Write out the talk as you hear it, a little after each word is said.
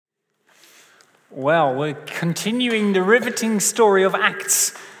Well, we're continuing the riveting story of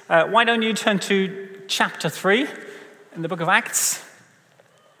Acts. Why don't you turn to chapter 3 in the book of Acts?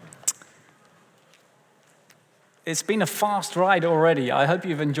 It's been a fast ride already. I hope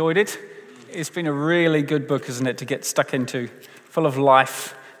you've enjoyed it. It's been a really good book, isn't it, to get stuck into, full of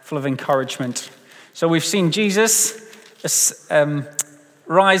life, full of encouragement. So we've seen Jesus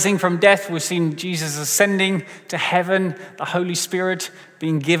rising from death. We've seen Jesus ascending to heaven, the Holy Spirit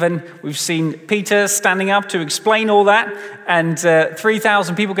being given. We've seen Peter standing up to explain all that, and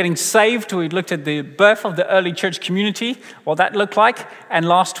 3,000 people getting saved. We looked at the birth of the early church community, what that looked like. And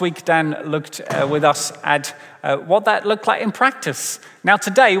last week, Dan looked with us at what that looked like in practice. Now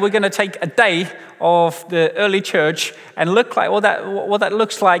today, we're going to take a day of the early church and look like what that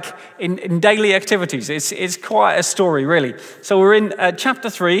looks like in daily activities. It's quite a story, really. So we're in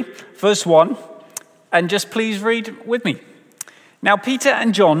chapter 3, verse 1, and just please read with me. Now Peter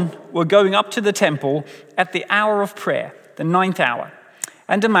and John were going up to the temple at the hour of prayer, the 9th hour.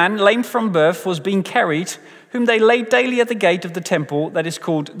 And a man lame from birth was being carried, whom they laid daily at the gate of the temple that is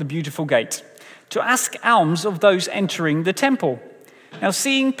called the Beautiful Gate, to ask alms of those entering the temple. Now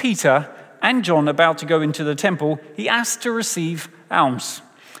seeing Peter and John about to go into the temple, he asked to receive alms.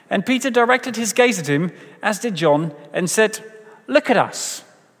 And Peter directed his gaze at him, as did John, and said, "Look at us."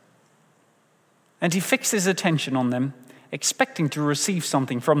 And he fixed his attention on them, expecting to receive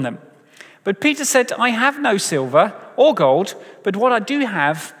something from them. But Peter said, "I have no silver or gold, but what I do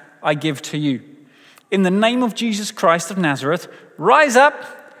have, I give to you. In the name of Jesus Christ of Nazareth, rise up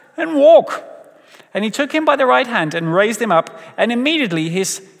and walk." And he took him by the right hand and raised him up, and immediately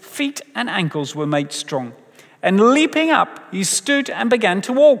his feet and ankles were made strong. And leaping up, he stood and began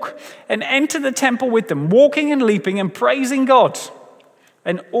to walk, and entered the temple with them, walking and leaping and praising God.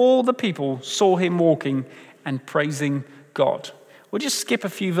 And all the people saw him walking and praising God. We'll just skip a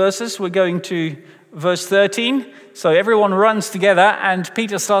few verses. We're going to verse 13. So everyone runs together, and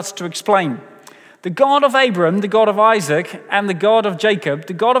Peter starts to explain. "The God of Abraham, the God of Isaac, and the God of Jacob,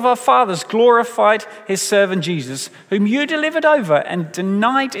 the God of our fathers, glorified his servant Jesus, whom you delivered over and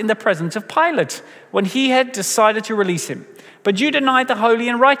denied in the presence of Pilate when he had decided to release him. But you denied the holy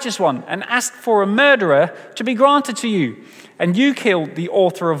and righteous one and asked for a murderer to be granted to you. And you killed the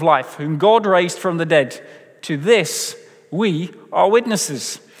author of life, whom God raised from the dead. To this we are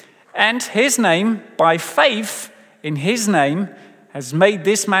witnesses. And his name, by faith in his name, has made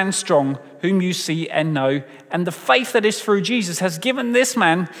this man strong, whom you see and know. And the faith that is through Jesus has given this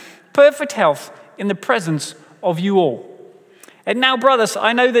man perfect health in the presence of you all. And now, brothers,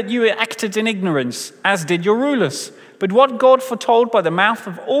 I know that you acted in ignorance, as did your rulers. But what God foretold by the mouth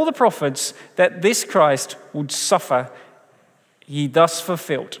of all the prophets, that this Christ would suffer, he thus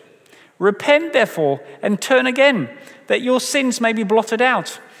fulfilled. Repent, therefore, and turn again, that your sins may be blotted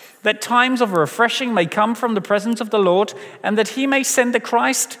out, that times of refreshing may come from the presence of the Lord, and that he may send the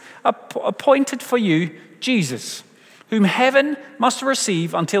Christ appointed for you, Jesus, whom heaven must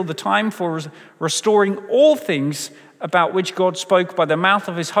receive until the time for restoring all things about which God spoke by the mouth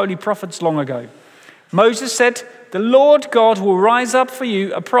of his holy prophets long ago. Moses said, 'The Lord God will rise up for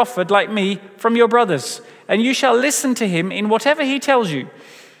you a prophet like me from your brothers, and you shall listen to him in whatever he tells you.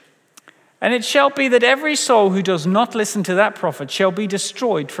 And it shall be that every soul who does not listen to that prophet shall be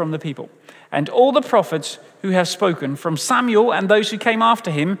destroyed from the people. And all the prophets who have spoken, from Samuel and those who came after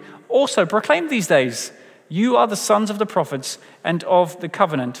him, also proclaim these days, you are the sons of the prophets and of the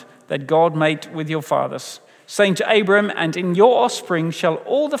covenant that God made with your fathers, saying to Abraham, and in your offspring shall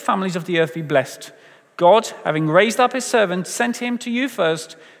all the families of the earth be blessed. God, having raised up his servant, sent him to you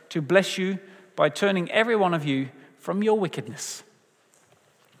first to bless you by turning every one of you from your wickedness.'"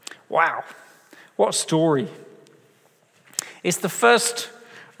 Wow, what a story. It's the first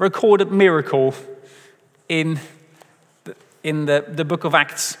recorded miracle in the book of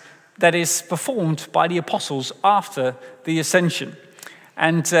Acts that is performed by the apostles after the ascension.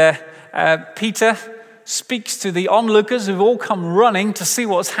 And Peter speaks to the onlookers who've all come running to see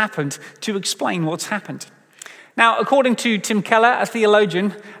what's happened, to explain what's happened. Now, according to Tim Keller, a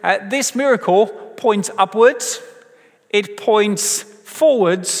theologian, this miracle points upwards, it points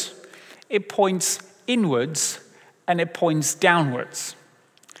forwards, it points inwards, and it points downwards.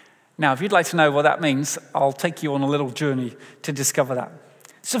 Now, if you'd like to know what that means, I'll take you on a little journey to discover that.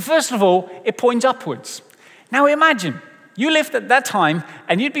 So first of all, it points upwards. Now imagine, you lived at that time,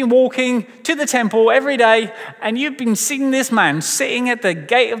 and you'd been walking to the temple every day, and you'd been seeing this man sitting at the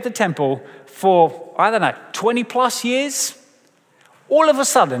gate of the temple for, 20 plus years. All of a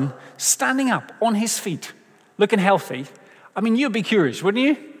sudden, standing up on his feet, looking healthy. I mean, you'd be curious, wouldn't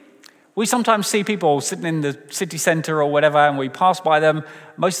you? We sometimes see people sitting in the city centre or whatever, and we pass by them.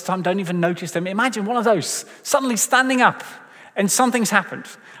 Most of the time, don't even notice them. Imagine one of those suddenly standing up and something's happened.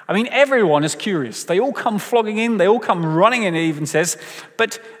 I mean, everyone is curious. They all come flogging in. They all come running in, it even says.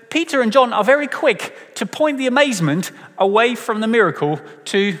 But Peter and John are very quick to point the amazement away from the miracle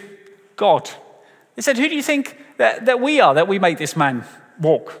to God. They said, who do you think that we are, that we make this man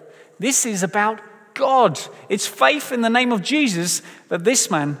walk? This is about God. It's faith in the name of Jesus that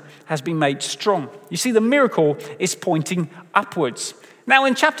this man has been made strong. You see, the miracle is pointing upwards. Now,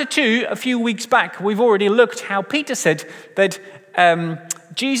 in chapter 2, a few weeks back, we've already looked how Peter said that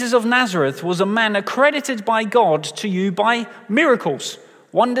Jesus of Nazareth was a man accredited by God to you by miracles,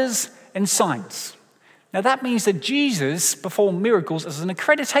 wonders, and signs. Now, that means that Jesus performed miracles as an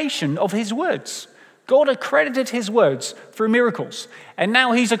accreditation of his words. God accredited his words through miracles, and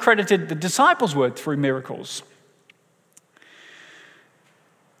now he's accredited the disciples' word through miracles.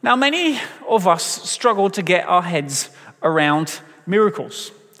 Now, many of us struggle to get our heads around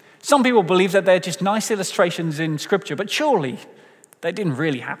miracles. Some people believe that they're just nice illustrations in Scripture, but surely they didn't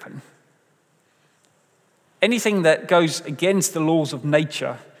really happen. Anything that goes against the laws of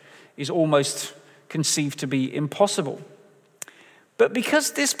nature is almost conceived to be impossible. But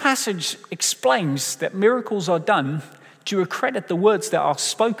because this passage explains that miracles are done to accredit the words that are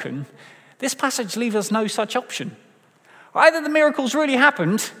spoken, this passage leaves us no such option. Either the miracles really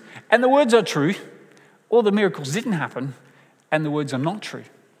happened and the words are true, or the miracles didn't happen and the words are not true.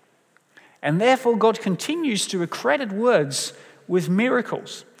 And therefore, God continues to accredit words with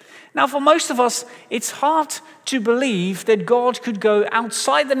miracles. Now, for most of us, it's hard to believe that God could go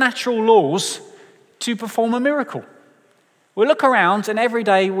outside the natural laws to perform a miracle. We look around and every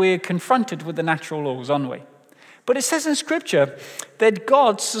day we're confronted with the natural laws, aren't we? But it says in Scripture that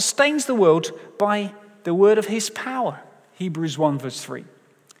God sustains the world by the word of his power. Hebrews 1 verse 3.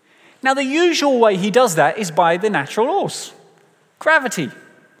 Now, the usual way he does that is by the natural laws. Gravity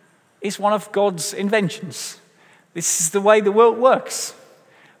is one of God's inventions. This is the way the world works.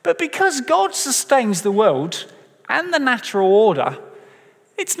 But because God sustains the world and the natural order,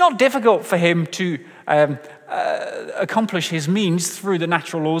 it's not difficult for him to accomplish his means through the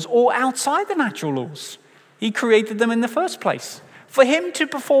natural laws or outside the natural laws. He created them in the first place. For him to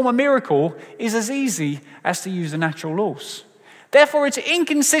perform a miracle is as easy as to use the natural laws. Therefore, it's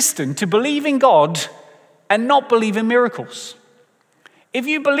inconsistent to believe in God and not believe in miracles. If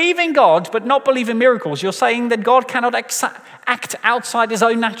you believe in God but not believe in miracles, you're saying that God cannot act outside his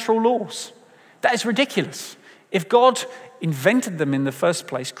own natural laws. That is ridiculous. If God invented them in the first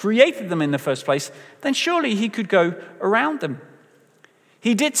place, created them in the first place, then surely he could go around them.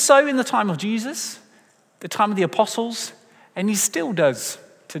 He did so in the time of Jesus, the time of the apostles, and he still does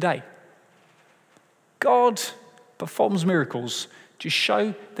today. God performs miracles to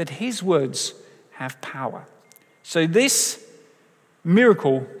show that his words have power. So this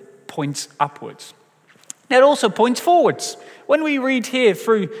miracle points upwards. Now it also points forwards. When we read here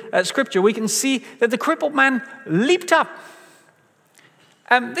through Scripture, we can see that the crippled man leaped up.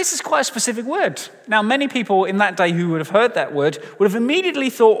 This is quite a specific word. Now, many people in that day who would have heard that word would have immediately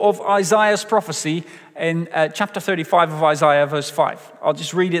thought of Isaiah's prophecy in chapter 35 of Isaiah, verse 5. I'll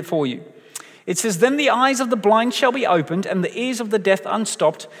just read it for you. It says, "Then the eyes of the blind shall be opened, and the ears of the deaf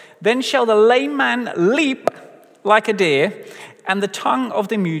unstopped. Then shall the lame man leap like a deer, and the tongue of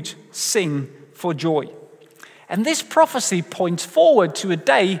the mute sing for joy." And this prophecy points forward to a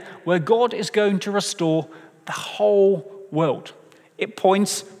day where God is going to restore the whole world. It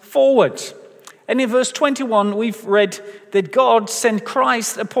points forward. And in verse 21, we've read that God sent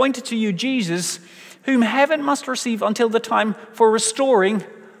Christ, appointed to you Jesus, whom heaven must receive until the time for restoring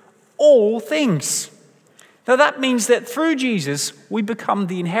all things. Now that means that through Jesus, we become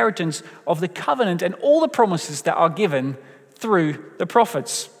the inheritance of the covenant and all the promises that are given through the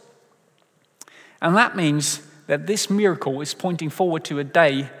prophets. And that means that this miracle is pointing forward to a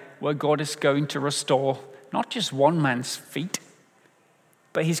day where God is going to restore not just one man's feet,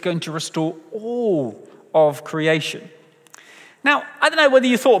 but he's going to restore all of creation. Now, I don't know whether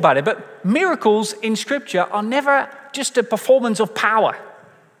you thought about it, but miracles in Scripture are never just a performance of power.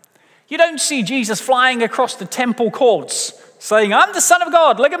 You don't see Jesus flying across the temple courts saying, "I'm the Son of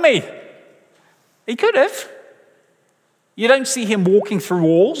God, look at me." He could have. You don't see him walking through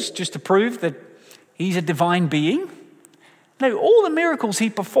walls just to prove that he's a divine being. No, all the miracles he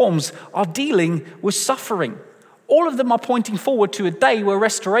performs are dealing with suffering. All of them are pointing forward to a day where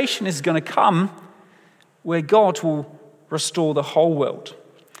restoration is going to come, where God will restore the whole world.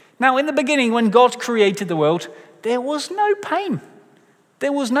 Now, in the beginning, when God created the world, there was no pain.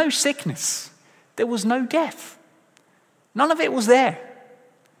 There was no sickness. There was no death. None of it was there.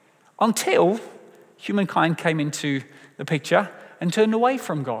 until humankind came into the picture and turned away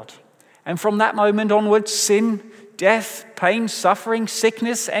from God. And from that moment onwards, sin, death, pain, suffering,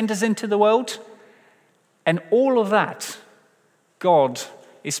 sickness enters into the world. And all of that, God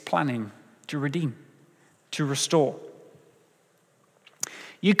is planning to redeem, to restore.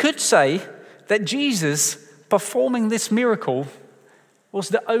 You could say that Jesus performing this miracle was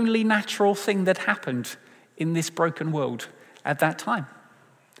the only natural thing that happened in this broken world at that time.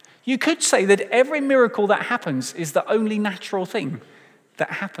 You could say that every miracle that happens is the only natural thing that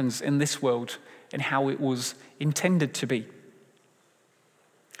happens in this world and how it was intended to be.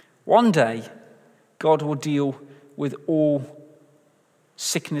 One day, God will deal with all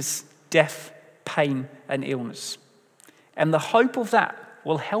sickness, death, pain, and illness. And the hope of that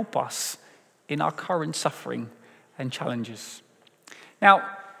will help us in our current suffering and challenges. Now,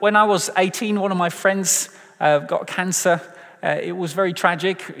 when I was 18, one of my friends got cancer. It was very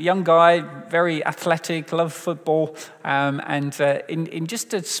tragic. A young guy, very athletic, loved football, and in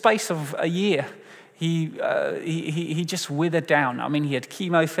just a space of a year, he just withered down. I mean, he had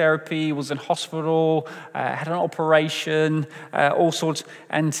chemotherapy, was in hospital, had an operation, all sorts.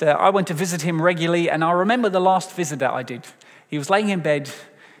 And I went to visit him regularly, and I remember the last visit that I did. He was laying in bed.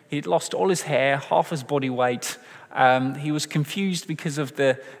 He'd lost all his hair, half his body weight. He was confused because of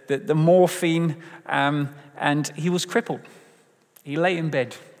the morphine, and he was crippled. He lay in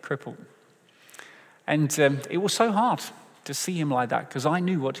bed, crippled. And it was so hard to see him like that because I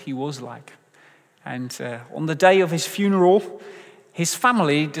knew what he was like. And on the day of his funeral, his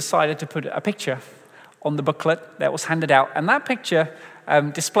family decided to put a picture on the booklet that was handed out. And that picture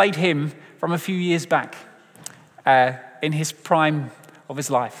displayed him from a few years back in his prime of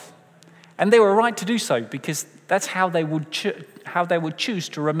his life. And they were right to do so because that's how they would choose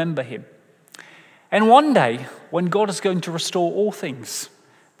to remember him. And one day, when God is going to restore all things,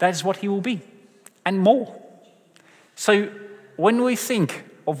 that is what he will be, and more. So when we think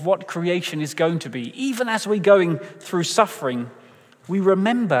of what creation is going to be, even as we're going through suffering, we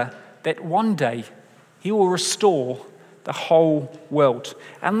remember that one day he will restore the whole world.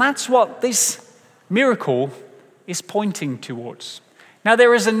 And that's what this miracle is pointing towards. Now,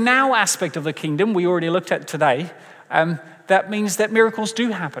 there is a now aspect of the kingdom we already looked at today. That means that miracles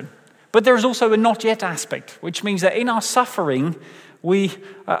do happen. But there is also a not yet aspect, which means that in our suffering, we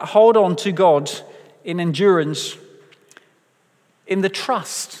hold on to God in endurance, in the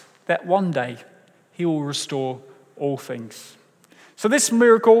trust that one day he will restore all things. So this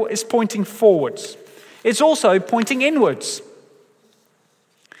miracle is pointing forwards. It's also pointing inwards.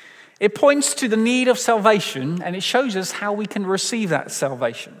 It points to the need of salvation, and it shows us how we can receive that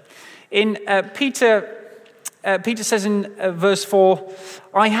salvation. In Peter says in verse 4,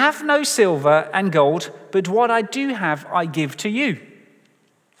 "I have no silver and gold, but what I do have I give to you."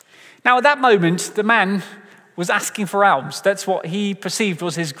 Now at that moment, the man was asking for alms. That's what he perceived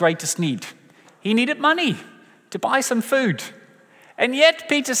was his greatest need. He needed money to buy some food. And yet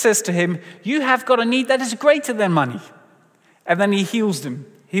Peter says to him, "You have got a need that is greater than money." And then he heals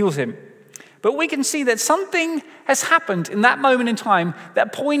him. But we can see that something has happened in that moment in time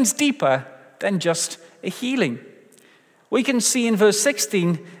that points deeper than just a healing. We can see in verse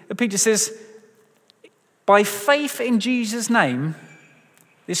 16 that Peter says, "By faith in Jesus' name,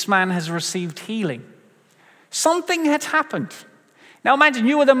 this man has received healing." Something had happened. Now imagine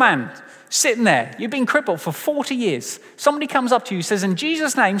you were the man sitting there. You've been crippled for 40 years. Somebody comes up to you, says, "In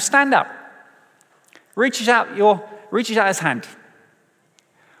Jesus' name, stand up." Reaches out his hand.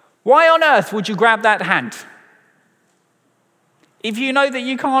 Why on earth would you grab that hand? If you know that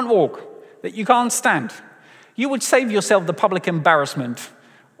you can't walk, that you can't stand, you would save yourself the public embarrassment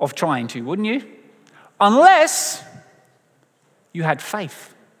of trying to, wouldn't you? Unless you had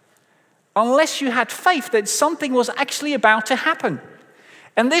faith. Unless you had faith that something was actually about to happen.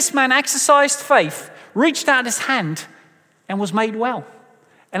 And this man exercised faith, reached out his hand, and was made well.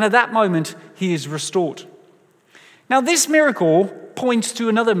 And at that moment, he is restored. Now, this miracle points to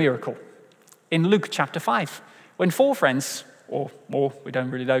another miracle in Luke chapter 5, when 4 friends, or more, we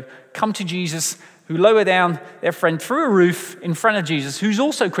don't really know, come to Jesus, who lower down their friend through a roof in front of Jesus, who's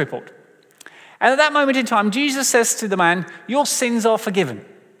also crippled. And at that moment in time, Jesus says to the man, "Your sins are forgiven."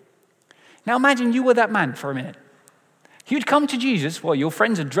 Now imagine you were that man for a minute. You'd come to Jesus, well, your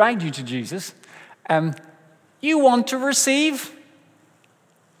friends had dragged you to Jesus. You want to receive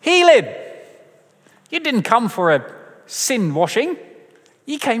healing. You didn't come for a sin washing.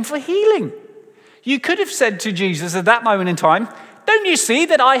 You came for healing. You could have said to Jesus at that moment in time, "Don't you see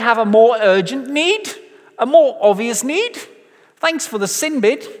that I have a more urgent need, a more obvious need? Thanks for the sin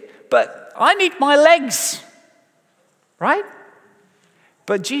bit, but I need my legs." Right?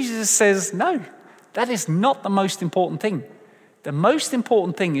 But Jesus says, no, that is not the most important thing. The most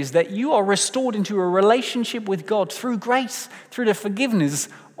important thing is that you are restored into a relationship with God through grace, through the forgiveness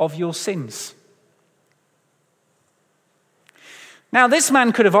of your sins. Now, this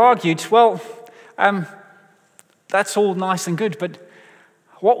man could have argued, well, that's all nice and good, but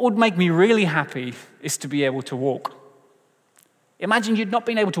what would make me really happy is to be able to walk. Imagine you'd not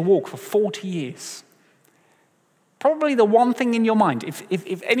been able to walk for 40 years. Probably the one thing in your mind,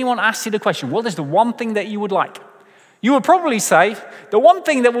 if anyone asked you the question, what is the one thing that you would like? You would probably say, the one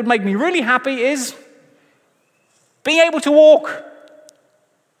thing that would make me really happy is being able to walk.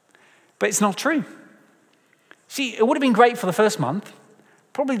 But it's not true. See, it would have been great for the first month,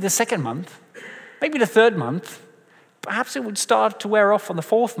 probably the second month, maybe the third month. Perhaps it would start to wear off on the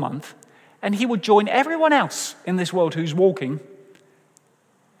fourth month, and he would join everyone else in this world who's walking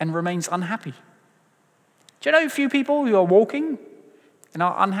and remains unhappy. Do you know a few people who are walking and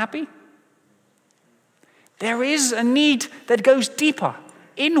are unhappy? There is a need that goes deeper,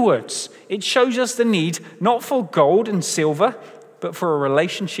 inwards. It shows us the need not for gold and silver, but for a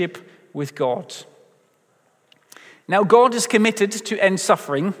relationship with God. Now, God is committed to end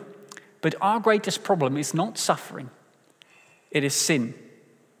suffering, but our greatest problem is not suffering. It is sin.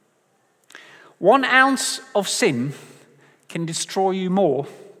 1 ounce of sin can destroy you more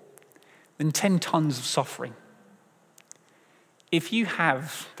than 10 tons of suffering. If you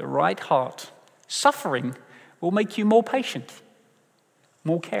have the right heart, suffering will make you more patient,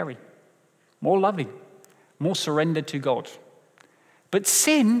 more caring, more loving, more surrendered to God. But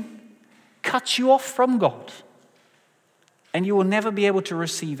sin cuts you off from God, and you will never be able to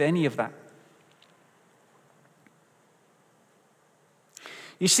receive any of that.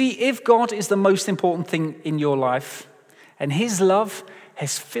 You see, if God is the most important thing in your life, and his love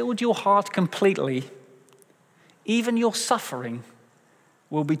has filled your heart completely, even your suffering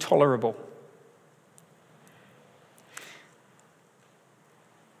will be tolerable.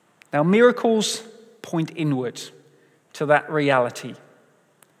 Now, miracles point inward to that reality,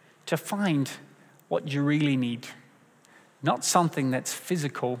 to find what you really need. Not something that's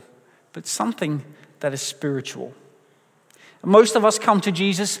physical, but something that is spiritual. Most of us come to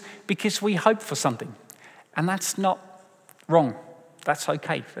Jesus because we hope for something, and that's not wrong. That's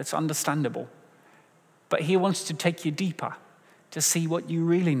okay. That's understandable. But he wants to take you deeper to see what you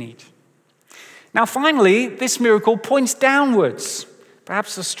really need. Now, finally, this miracle points downwards,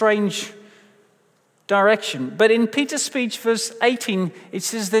 perhaps a strange direction. But in Peter's speech, verse 18, it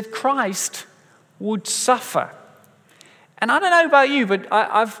says that Christ would suffer. And I don't know about you, but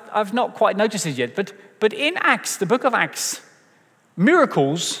I've not quite noticed it yet. But in Acts, the book of Acts,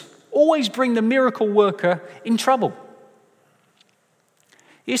 miracles always bring the miracle worker in trouble.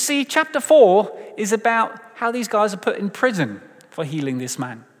 You see, chapter 4 is about how these guys are put in prison for healing this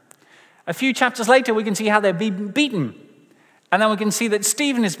man. A few chapters later, we can see how they're being beaten. And then we can see that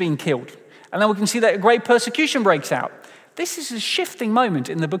Stephen is being killed. And then we can see that a great persecution breaks out. This is a shifting moment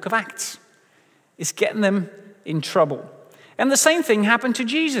in the book of Acts. It's getting them in trouble. And the same thing happened to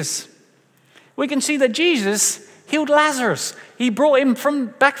Jesus. We can see that Jesus healed Lazarus. He brought him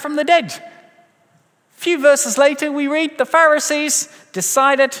back from the dead. A few verses later, we read the Pharisees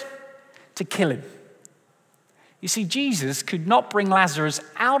decided to kill him. You see, Jesus could not bring Lazarus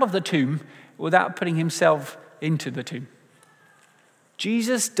out of the tomb without putting himself into the tomb.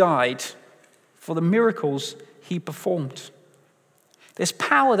 Jesus died for the miracles he performed. There's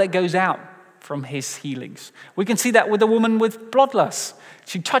power that goes out from his healings. We can see that with the woman with bloodlust.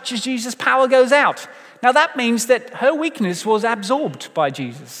 She touches Jesus, power goes out. Now that means that her weakness was absorbed by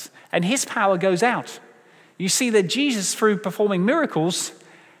Jesus, and his power goes out. You see that Jesus, through performing miracles,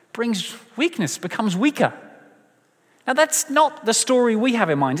 brings weakness, becomes weaker. Now that's not the story we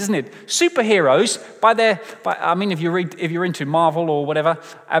have in mind, isn't it? Superheroes, if you're into Marvel or whatever,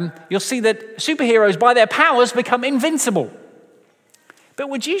 you'll see that superheroes, by their powers, become invincible. But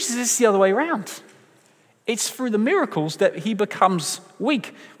with Jesus, it's the other way around. It's through the miracles that he becomes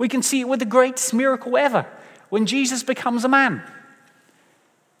weak. We can see it with the greatest miracle ever, when Jesus becomes a man.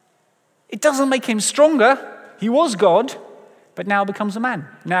 It doesn't make him stronger. He was God, but now becomes a man.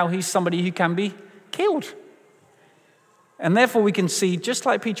 Now he's somebody who can be killed. And therefore we can see, just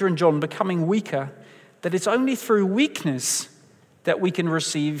like Peter and John becoming weaker, that it's only through weakness that we can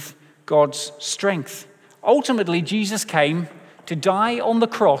receive God's strength. Ultimately, Jesus came to die on the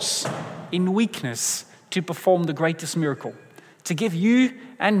cross in weakness to perform the greatest miracle, to give you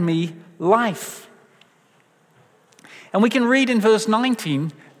and me life. And we can read in verse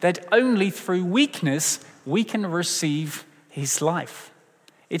 19 that only through weakness we can receive his life.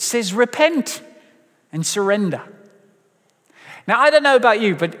 It says, repent and surrender. Now, I don't know about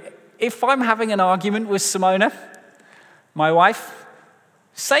you, but if I'm having an argument with Simona, my wife,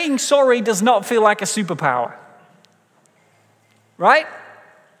 saying sorry does not feel like a superpower. Right?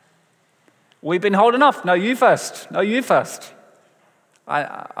 We've been holding off. No, you first. No, you first.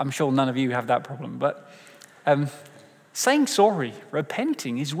 I'm sure none of you have that problem, but saying sorry,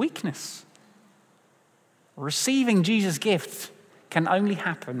 repenting is weakness. Receiving Jesus' gift can only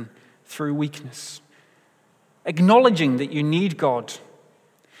happen through weakness. Acknowledging that you need God.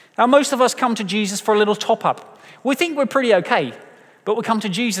 Now, most of us come to Jesus for a little top-up. We think we're pretty okay, but we come to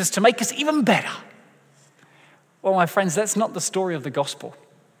Jesus to make us even better. Well, my friends, that's not the story of the gospel.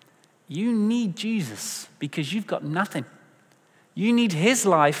 You need Jesus because you've got nothing. You need his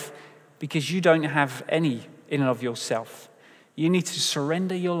life because you don't have any in and of yourself. You need to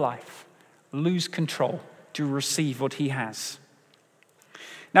surrender your life, lose control to receive what he has.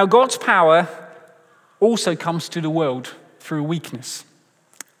 Now, God's power also comes to the world through weakness.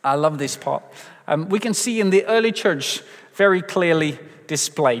 I love this part. We can see in the early church very clearly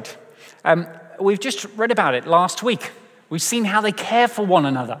displayed. We've just read about it last week. We've seen how they care for one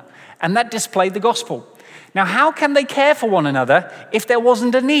another, and that displayed the gospel. Now, how can they care for one another if there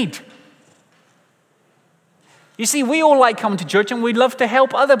wasn't a need? You see, we all like coming to church and we'd love to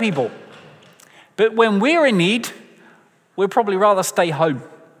help other people. But when we're in need, we'd probably rather stay home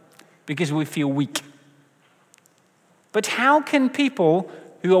because we feel weak. But how can people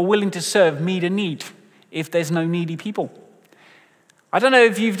who are willing to serve meet a need if there's no needy people? I don't know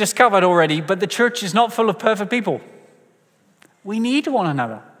if you've discovered already, but the church is not full of perfect people. We need one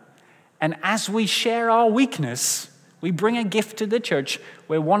another. And as we share our weakness, we bring a gift to the church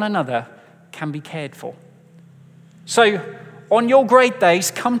where one another can be cared for. So, on your great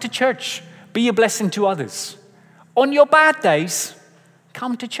days, come to church. Be a blessing to others. On your bad days,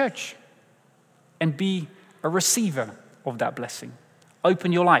 come to church and be a receiver of that blessing.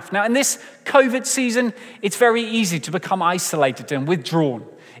 Open your life. Now, in this COVID season, it's very easy to become isolated and withdrawn.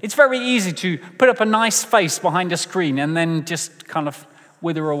 It's very easy to put up a nice face behind a screen and then just kind of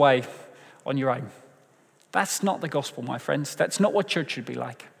wither away on your own. That's not the gospel, my friends. That's not what church should be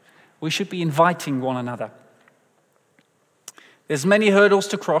like. We should be inviting one another. There's many hurdles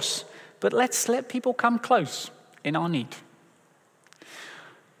to cross, but let's let people come close in our need.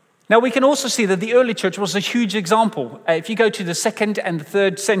 Now, we can also see that the early church was a huge example. If you go to the 2nd and the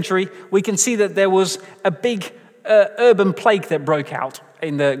 3rd century, we can see that there was a big urban plague that broke out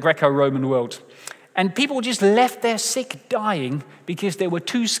in the Greco-Roman world. And people just left their sick dying because they were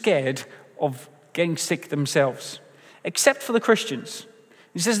too scared of getting sick themselves, except for the Christians.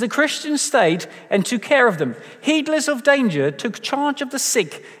 He says the Christians stayed and took care of them, heedless of danger, took charge of the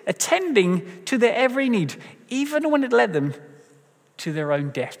sick, attending to their every need, even when it led them to their own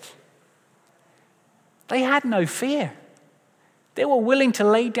death. They had no fear. They were willing to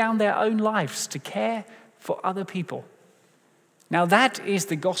lay down their own lives to care for other people. Now that is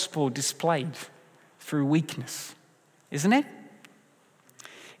the gospel displayed through weakness, isn't it?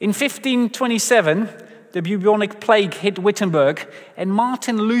 In 1527, the bubonic plague hit Wittenberg, and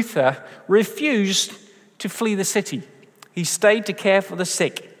Martin Luther refused to flee the city. He stayed to care for the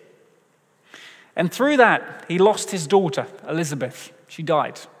sick. And through that, he lost his daughter, Elizabeth. She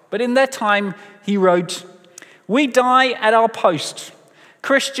died. But in that time, he wrote, "We die at our post.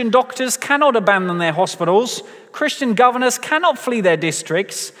 Christian doctors cannot abandon their hospitals. Christian governors cannot flee their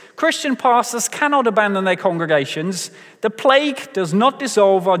districts. Christian pastors cannot abandon their congregations. The plague does not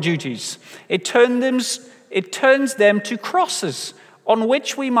dissolve our duties. It turns them to crosses on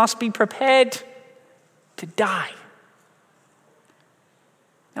which we must be prepared to die."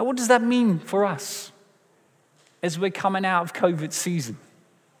 Now, what does that mean for us as we're coming out of COVID season?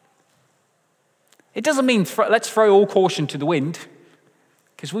 It doesn't mean let's throw all caution to the wind,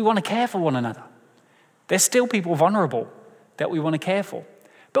 because we want to care for one another. There's still people vulnerable that we want to care for.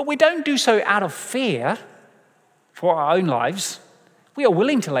 But we don't do so out of fear for our own lives. We are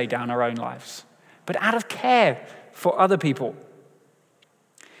willing to lay down our own lives, but out of care for other people.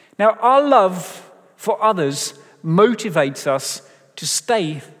 Now, our love for others motivates us to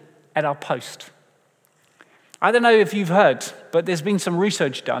stay at our post. I don't know if you've heard, but there's been some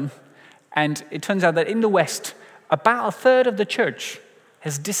research done, and it turns out that in the West, about a third of the church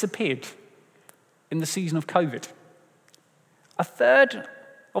has disappeared in the season of COVID. A third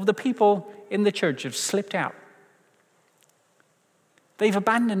of the people in the church have slipped out. They've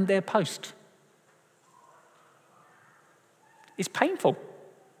abandoned their post. It's painful.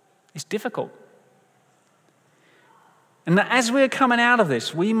 It's difficult. And as we're coming out of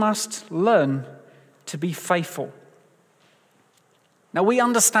this, we must learn to be faithful. Now, we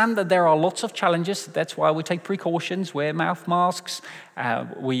understand that there are lots of challenges. That's why we take precautions, wear mouth masks.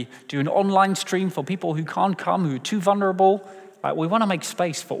 We do an online stream for people who can't come, who are too vulnerable. We want to make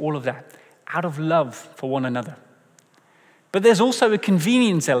space for all of that out of love for one another. But there's also a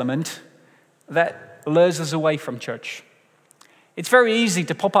convenience element that lures us away from church. It's very easy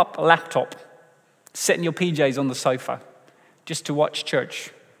to pop up a laptop, sit in your PJs on the sofa, just to watch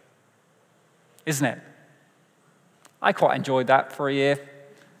church, isn't it? I quite enjoyed that for a year.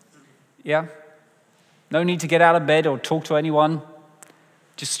 Yeah? No need to get out of bed or talk to anyone.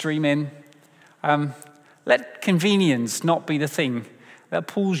 Just stream in. Let convenience not be the thing that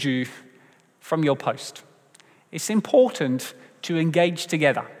pulls you from your post. It's important to engage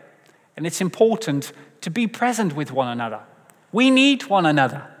together. And it's important to be present with one another. We need one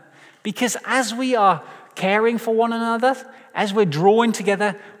another. Because as we are caring for one another, as we're drawing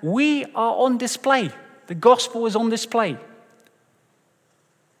together, we are on display. The gospel is on display.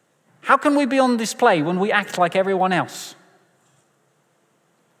 How can we be on display when we act like everyone else?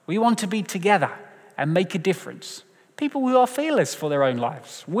 We want to be together and make a difference. People who are fearless for their own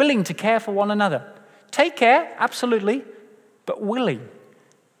lives, willing to care for one another. Take care, absolutely, but willing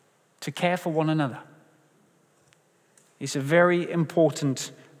to care for one another. It's a very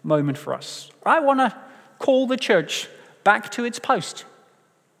important moment for us. I want to call the church back to its post.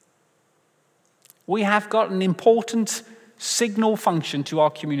 We have got an important signal function to our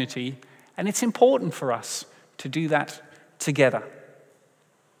community, and it's important for us to do that together.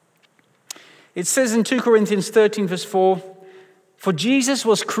 It says in 2 Corinthians 13, verse 4, "For Jesus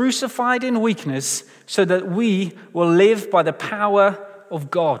was crucified in weakness so that we will live by the power of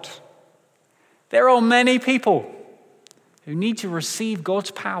God." There are many people who need to receive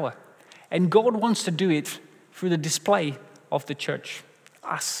God's power, and God wants to do it through the display of the church,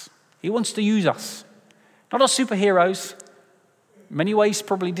 us. He wants to use us. Not as superheroes, in many ways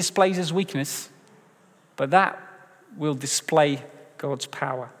probably displays his weakness, but that will display God's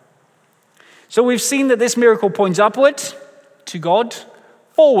power. So we've seen that this miracle points upward to God,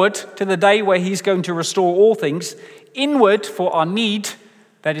 forward to the day where he's going to restore all things, inward for our need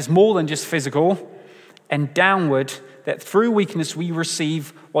that is more than just physical, and downward that through weakness we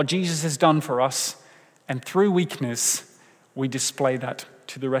receive what Jesus has done for us, and through weakness we display that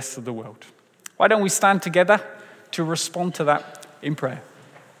to the rest of the world. Why don't we stand together to respond to that in prayer?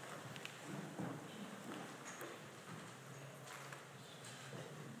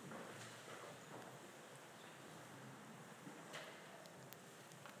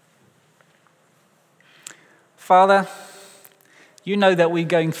 Father, you know that we're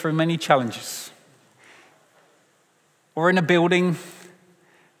going through many challenges. We're in a building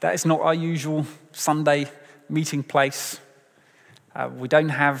that is not our usual Sunday meeting place. We don't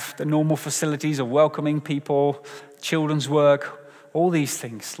have the normal facilities of welcoming people, children's work, all these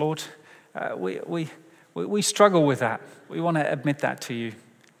things. Lord, we struggle with that. We want to admit that to you.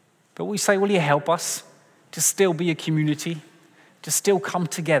 But we say, will you help us to still be a community, to still come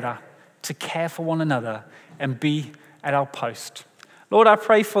together, to care for one another and be at our post. Lord, I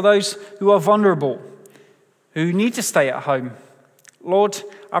pray for those who are vulnerable, who need to stay at home. Lord,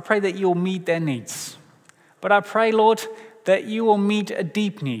 I pray that you'll meet their needs. But I pray, Lord, that you will meet a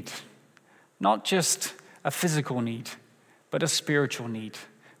deep need, not just a physical need, but a spiritual need,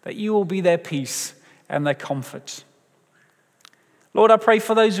 that you will be their peace and their comfort. Lord, I pray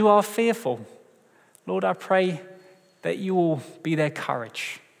for those who are fearful. Lord, I pray that you will be their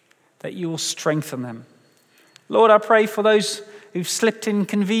courage, that you will strengthen them. Lord, I pray for those who've slipped in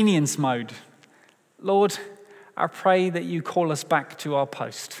convenience mode. Lord, I pray that you call us back to our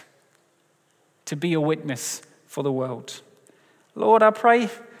post, to be a witness for the world. Lord, I pray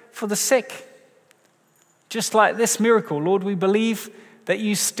for the sick. Just like this miracle, Lord, we believe that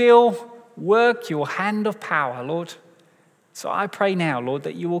you still work your hand of power, Lord. So I pray now, Lord,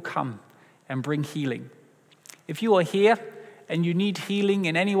 that you will come and bring healing. If you are here and you need healing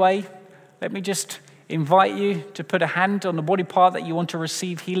in any way, let me just invite you to put a hand on the body part that you want to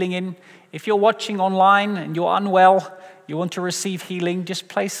receive healing in. If you're watching online and you're unwell, you want to receive healing, just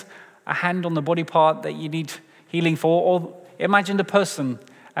place a hand on the body part that you need healing for, or imagine the person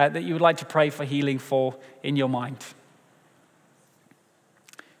that you would like to pray for healing for in your mind.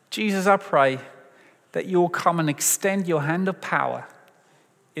 Jesus, I pray that you will come and extend your hand of power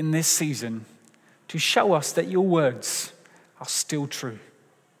in this season to show us that your words are still true.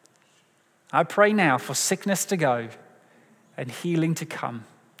 I pray now for sickness to go and healing to come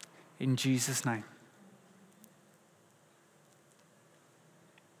in Jesus' name.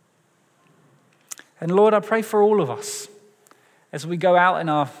 And Lord, I pray for all of us as we go out in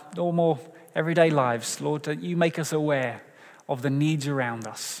our normal everyday lives, Lord, that you make us aware of the needs around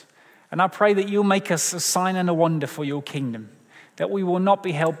us. And I pray that you'll make us a sign and a wonder for your kingdom, that we will not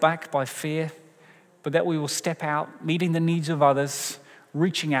be held back by fear, but that we will step out, meeting the needs of others,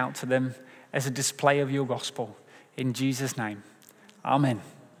 reaching out to them as a display of your gospel. In Jesus' name, amen.